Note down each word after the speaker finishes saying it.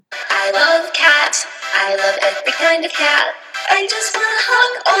I love cats. I love every kind of cat. I just want to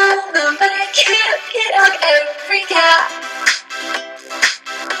hug all of them, but I can't hug every cat.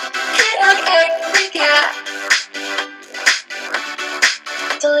 Can't hug every cat.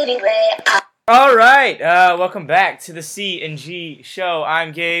 So anyway, All right, welcome back to the C+G show.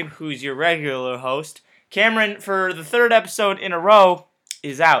 I'm Gabe, who's your regular host. Cameron, for the third episode in a row,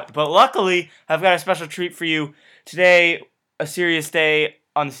 is out. But luckily, I've got a special treat for you. Today, a serious day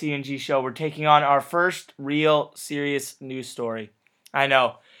on the C+G show. We're taking on our first real serious news story. I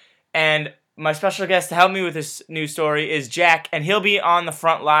know. And my special guest to help me with this news story is Jack, and he'll be on the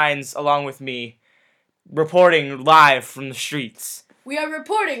front lines along with me, reporting live from the streets. We are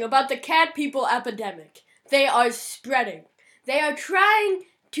reporting about the cat people epidemic. They are spreading. They are trying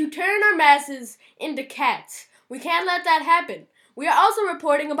to turn our masses into cats. We can't let that happen. We are also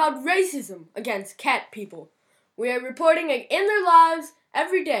reporting about racism against cat people. We are reporting in their lives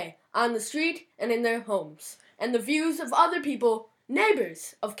every day, on the street and in their homes, and the views of other people,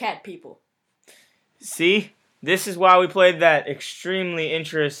 neighbors of cat people. See? This is why we played that extremely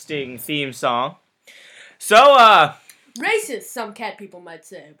interesting theme song. So, Racist, some cat people might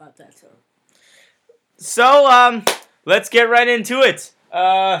say about that song. So, let's get right into it.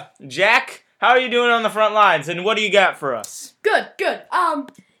 Jack, how are you doing on the front lines, and what do you got for us? Good.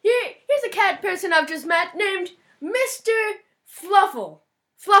 Here's a cat person I've just met named Mr. Fluffy.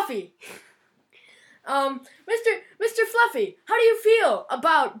 Mr. Fluffy, how do you feel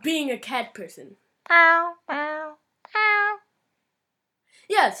about being a cat person? Ow, ow, ow.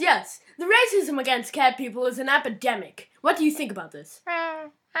 Yes. The racism against cat people is an epidemic. What do you think about this?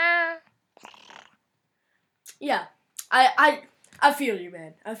 Yeah, I feel you,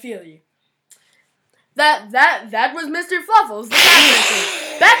 man. I feel you. That was Mr. Fluffles, the cat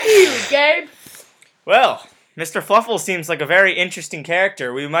person. Back to you, Gabe. Well, Mr. Fluffle seems like a very interesting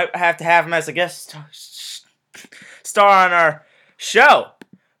character. We might have to have him as a guest star on our show.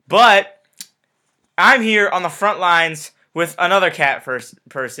 But I'm here on the front lines with another cat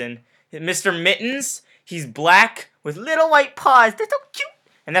person, Mr. Mittens. He's black with little white paws. They're so cute.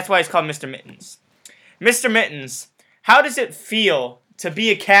 And that's why he's called Mr. Mittens. Mr. Mittens, how does it feel to be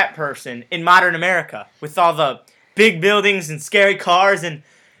a cat person in modern America with all the big buildings and scary cars and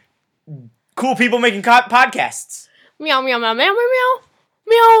cool people making podcasts? Meow, meow, meow, meow, meow,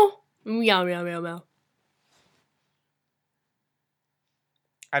 meow. Meow, meow, meow, meow.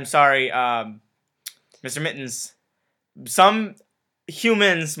 I'm sorry, Mr. Mittens. Some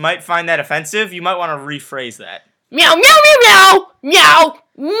humans might find that offensive. You might want to rephrase that. Meow, meow, meow, meow, meow,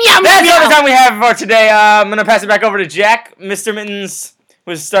 meow, That's meow. all the time we have for today. I'm going to pass it back over to Jack. Mr. Mittens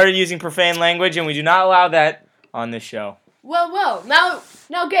started using profane language, and we do not allow that on this show. Well, now,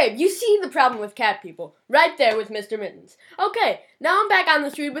 Gabe, you see the problem with cat people. Right there with Mr. Mittens. Okay, now I'm back on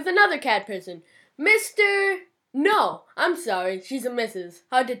the street with another cat person. No, I'm sorry, she's a Mrs.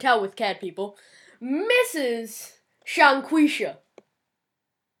 Hard to tell with cat people. Mrs. Shanquisha.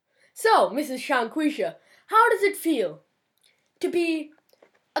 So, Mrs. Shanquisha, how does it feel to be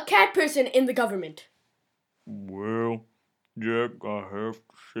a cat person in the government? Well, Jack, I have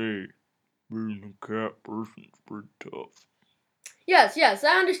to say, being a cat person's pretty tough. Yes,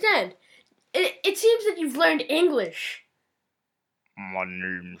 I understand. It seems that you've learned English. My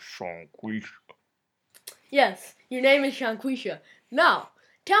name's Shanquisha. Yes, your name is Shanquisha. Now,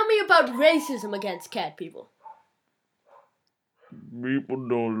 tell me about racism against cat people. People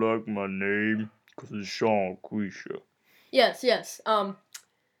don't like my name because it's Shanquisha. Yes.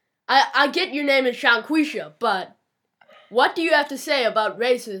 I get your name is Shanquisha, but what do you have to say about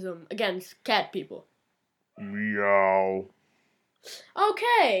racism against cat people? Meow.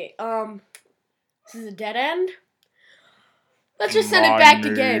 Okay, this is a dead end? Let's just send it back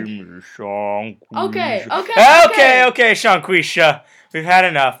to Gabe. My name is Shanquisha. Okay. Shanquisha. We've had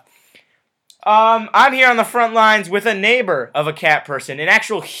enough. I'm here on the front lines with a neighbor of a cat person, an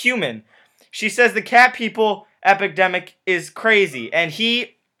actual human. She says the cat people epidemic is crazy, and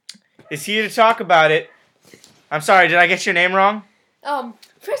he is here to talk about it. I'm sorry, did I get your name wrong?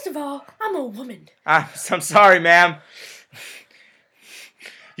 First of all, I'm a woman. I'm sorry, ma'am.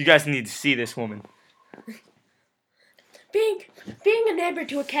 You guys need to see this woman. Being a neighbor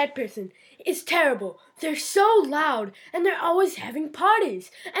to a cat person is terrible. They're so loud, and they're always having parties,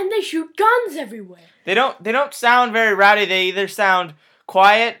 and they shoot guns everywhere. They don't sound very rowdy. They either sound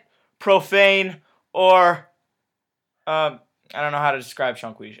quiet, profane, or I don't know how to describe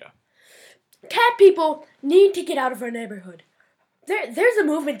Shanquisha. Cat people need to get out of our neighborhood. There's a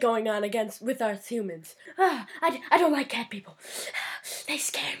movement going on with us humans. I don't like cat people. They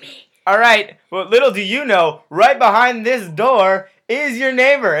scare me. All right, well, little do you know, right behind this door is your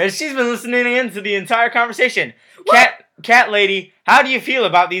neighbor, and she's been listening in to the entire conversation. What? Cat lady, how do you feel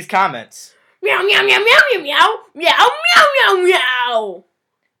about these comments? Meow meow meow meow meow meow meow meow meow meow.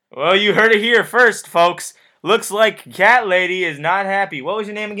 Well, you heard it here first, folks. Looks like Cat Lady is not happy. What was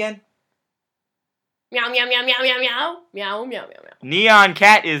your name again? Meow meow meow meow meow meow meow meow meow meow. Neon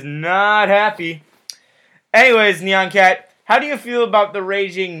Cat is not happy. Anyways, Neon Cat, how do you feel about the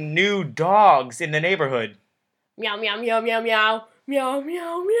raging new dogs in the neighborhood? Meow meow meow meow meow meow meow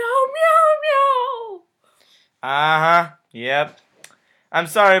meow meow meow. Uh-huh. Yep. I'm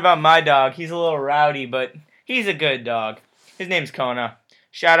sorry about my dog. He's a little rowdy, but he's a good dog. His name's Kona.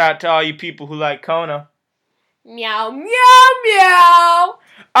 Shout out to all you people who like Kona. Meow meow meow.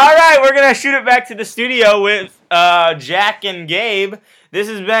 All right, we're going to shoot it back to the studio with Jack and Gabe. This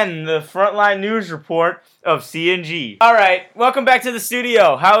has been the Frontline News Report of C&G. All right, welcome back to the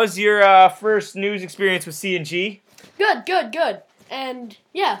studio. How was your first news experience with C&G? Good. And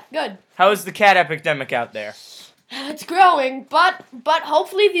yeah, good. How is the cat epidemic out there? It's growing, but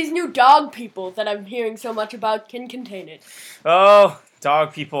hopefully these new dog people that I'm hearing so much about can contain it. Oh,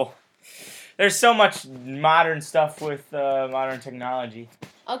 dog people. There's so much modern stuff with modern technology.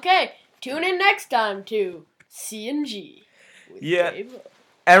 Okay, tune in next time to C&G. Yeah.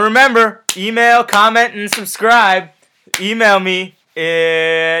 And remember, email, comment, and subscribe. Email me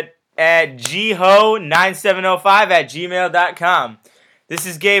at gho9705@gmail.com. This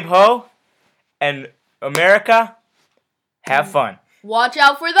is Gabe Ho, and America, have fun. Watch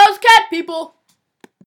out for those cat people.